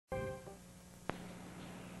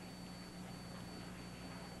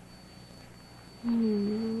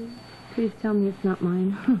Please tell me it's not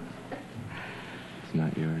mine. It's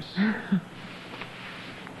not yours.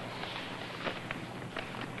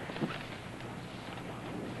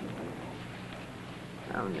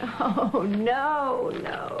 Oh, no, no,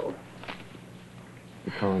 no.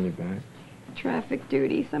 They're calling you back? Traffic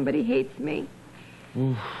duty. Somebody hates me.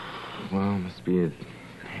 Oof. Well, it must be an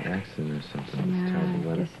accident or something.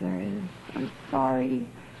 Yeah, I guess there is. I'm sorry.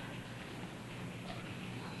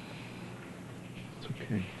 It's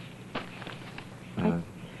okay.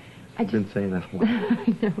 I've been saying that a lot. I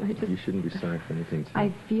know, You shouldn't be sorry for anything, too.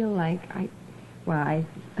 I feel like I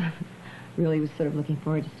really was sort of looking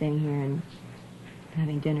forward to staying here and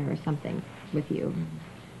having dinner or something with you.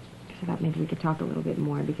 Because I thought maybe we could talk a little bit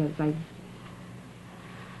more, because I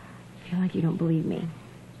feel like you don't believe me.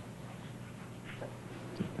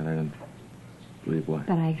 That I don't believe what?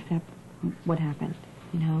 That I accept what happened.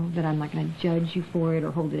 You know, that I'm not going to judge you for it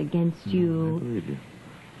or hold it against you. I believe you.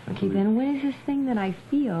 Okay, then what is this thing that I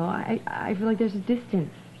feel? I feel like there's a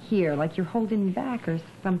distance here, like you're holding me back or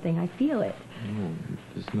something. I feel it. No,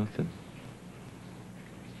 there's nothing.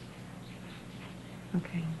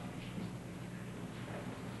 Okay.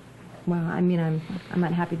 Well, I mean, I'm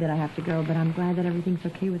not happy that I have to go, but I'm glad that everything's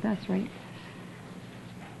okay with us, right?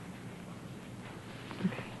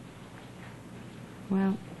 Okay.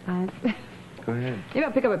 Well, Go ahead. maybe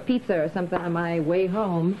I'll pick up a pizza or something on my way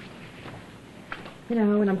home. You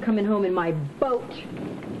know, when I'm coming home in my boat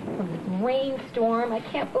from this rainstorm. I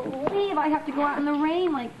can't believe I have to go out in the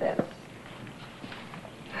rain like this.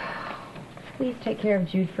 Please take care of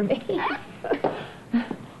Jude for me.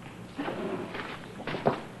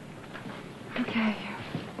 Okay.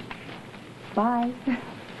 Bye.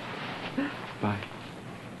 Bye.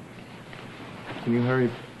 Can you hurry?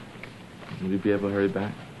 Will you be able to hurry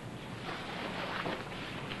back?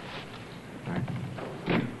 All right.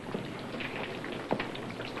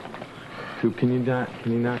 Coop, can you not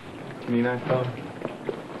go?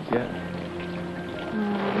 Yeah.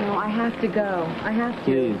 No, I have to go. I have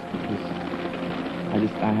to. Please,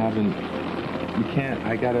 because I haven't, you can't,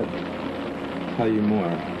 I gotta tell you more.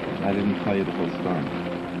 I didn't tell you the whole story.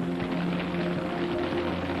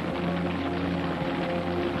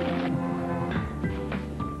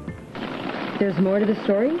 There's more to the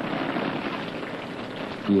story?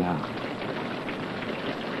 Yeah.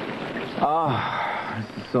 Oh,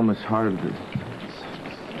 this is so much harder.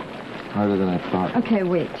 Harder than I thought. Okay,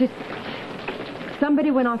 wait. Just...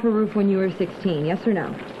 Somebody went off a roof when you were 16, yes or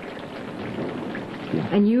no? Yeah.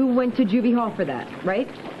 And you went to juvie hall for that, right?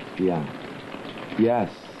 Yeah.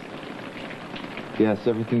 Yes. Yes,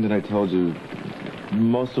 everything that I told you,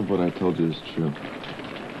 most of what I told you is true.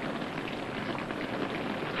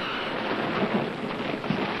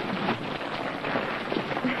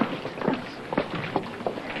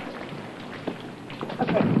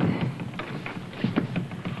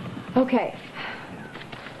 Okay.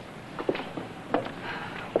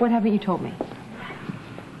 What haven't you told me?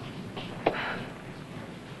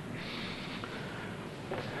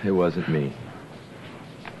 It wasn't me.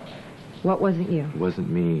 What wasn't you? It wasn't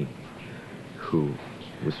me who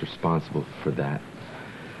was responsible for that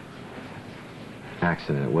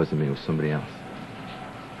accident. It wasn't me. It was somebody else.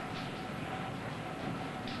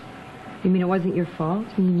 You mean it wasn't your fault?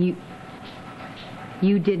 I mean,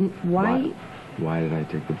 you didn't... Why did I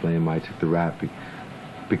take the blame? I took the rap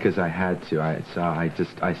because I had to.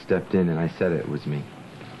 I stepped in and I said it was me.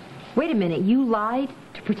 Wait a minute. You lied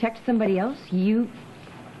to protect somebody else? You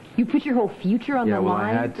put your whole future on the line? Yeah, well,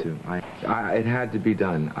 I had to. It had to be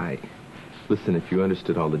done. Listen, if you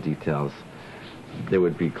understood all the details, they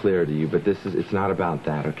would be clear to you. But it's not about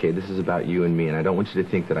that, okay? This is about you and me, and I don't want you to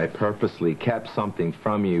think that I purposely kept something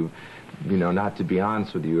from you. You know, not to be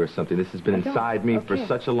honest with you or something. This has been inside me for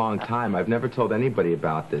such a long time. I've never told anybody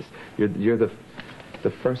about this. You're the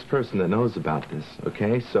first person that knows about this,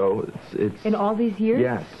 okay? So it's... In all these years?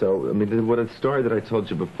 Yeah, so, I mean, what a story that I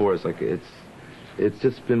told you before is like, it's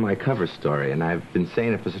just been my cover story, and I've been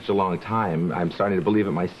saying it for such a long time, I'm starting to believe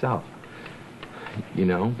it myself. You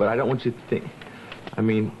know? But I don't want you to think... I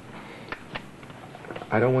mean,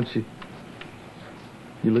 I don't want you...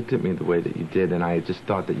 You looked at me the way that you did, and I just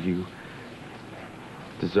thought that you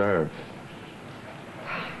deserve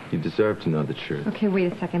to know the truth. Okay,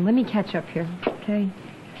 wait a second. Let me catch up here, okay?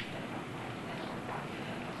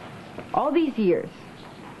 All these years,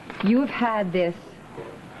 you have had this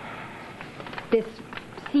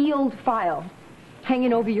sealed file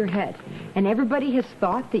hanging over your head, and everybody has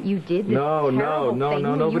thought that you did this terrible thing. No.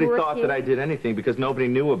 Nobody thought that I did anything because nobody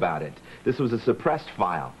knew about it. This was a suppressed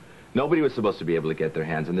file. Nobody was supposed to be able to get their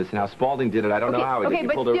hands on this, and how Spaulding did it, I don't know how he did. Okay,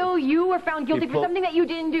 but still you were found guilty for something that you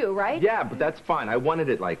didn't do, right? Yeah, but that's fine. I wanted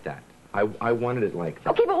it like that. I wanted it like that.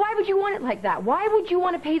 Okay, but why would you want it like that? Why would you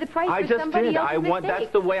want to pay the price for somebody else's mistake?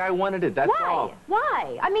 That's the way I wanted it. That's all.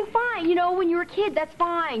 Why? I mean, fine. You know, when you were a kid, that's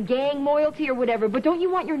fine. Gang loyalty or whatever. But don't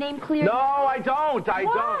you want your name cleared? No, I don't.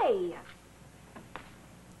 Why?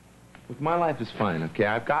 Look, my life is fine, okay?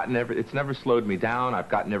 I've gotten it's never slowed me down. I've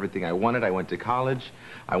gotten everything I wanted. I went to college.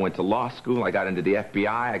 I went to law school. I got into the FBI.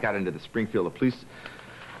 I got into the Springfield Police.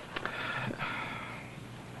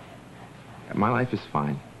 My life is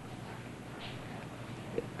fine.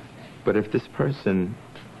 But if this person,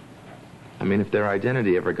 I mean, if their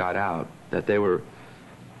identity ever got out, that they were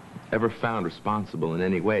ever found responsible in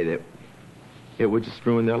any way, that it would just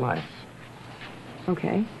ruin their life.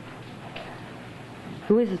 Okay.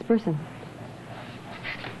 Who is this person?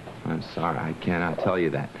 I'm sorry, I cannot tell you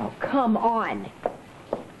that. Oh, come on.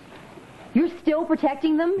 You're still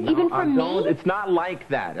protecting them, No, even from me? It's not like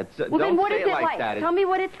that. Well, then what is it like? Tell me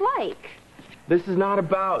what it's like. This is not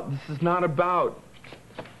about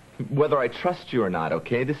whether I trust you or not,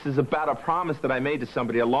 okay? This is about a promise that I made to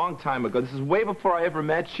somebody a long time ago. This is way before I ever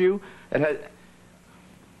met you.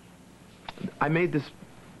 I made this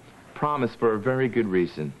promise for a very good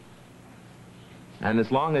reason. And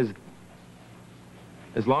as long as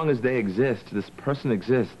they exist, this person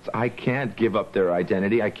exists, I can't give up their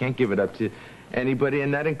identity. I can't give it up to anybody,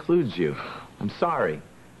 and that includes you. I'm sorry.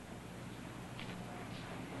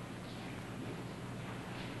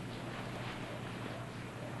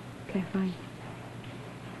 Okay, fine.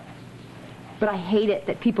 But I hate it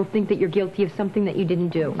that people think that you're guilty of something that you didn't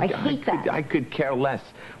do. I hate that. I could care less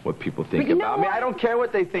what people think But about me. I don't care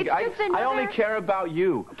what they think. I only care about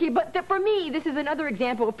you. Okay, but for me, this is another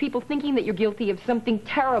example of people thinking that you're guilty of something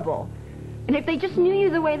terrible. And if they just knew you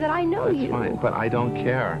the way that I know you... That's fine, but I don't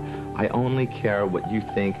care. I only care what you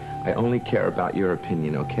think. I only care about your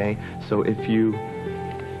opinion, okay? So if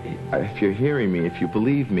you're hearing me, if you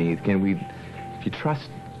believe me, if you trust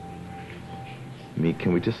me,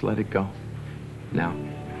 can we just let it go now?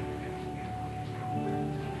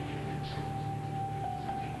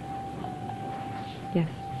 Yes.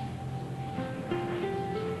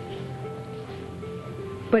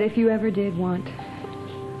 But if you ever did want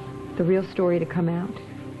the real story to come out,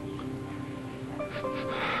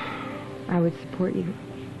 I would support you.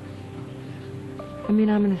 I mean,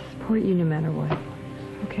 I'm going to support you no matter what.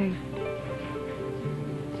 Okay?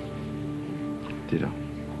 Ditto.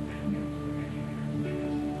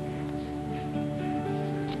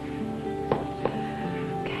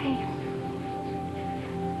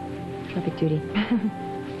 Traffic duty.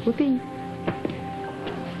 Whoopee.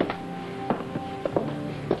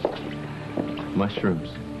 Mushrooms.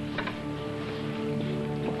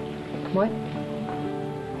 What?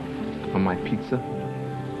 On my pizza,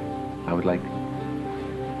 I would like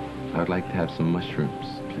to have some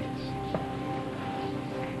mushrooms, please.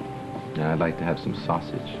 And I'd like to have some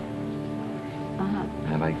sausage.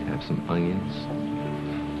 Uh-huh. I'd like to have some onions.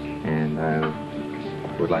 And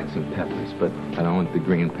I would like some peppers, but I don't want the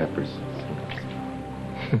green peppers.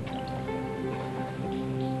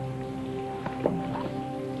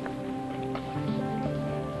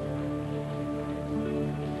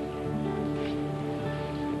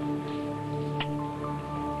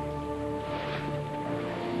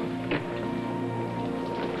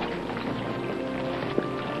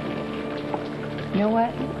 You know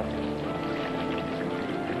what?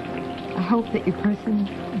 I hope that the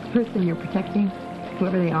person you're protecting,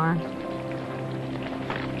 whoever they are,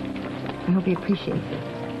 I hope he appreciates it.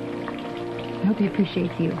 I hope he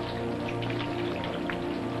appreciates you.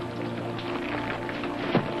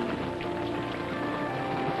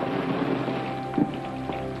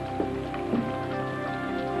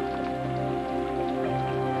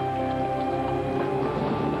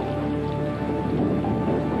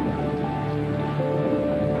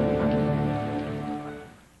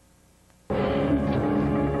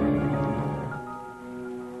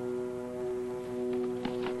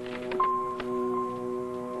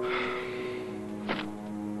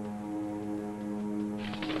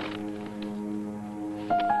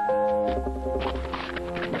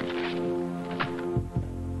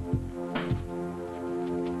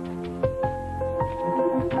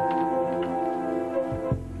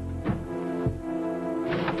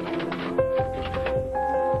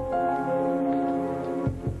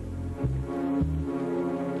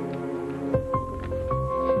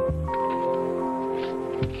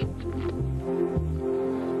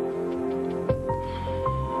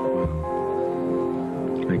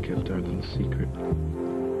 I kept our little secret.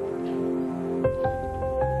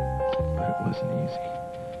 But it wasn't easy.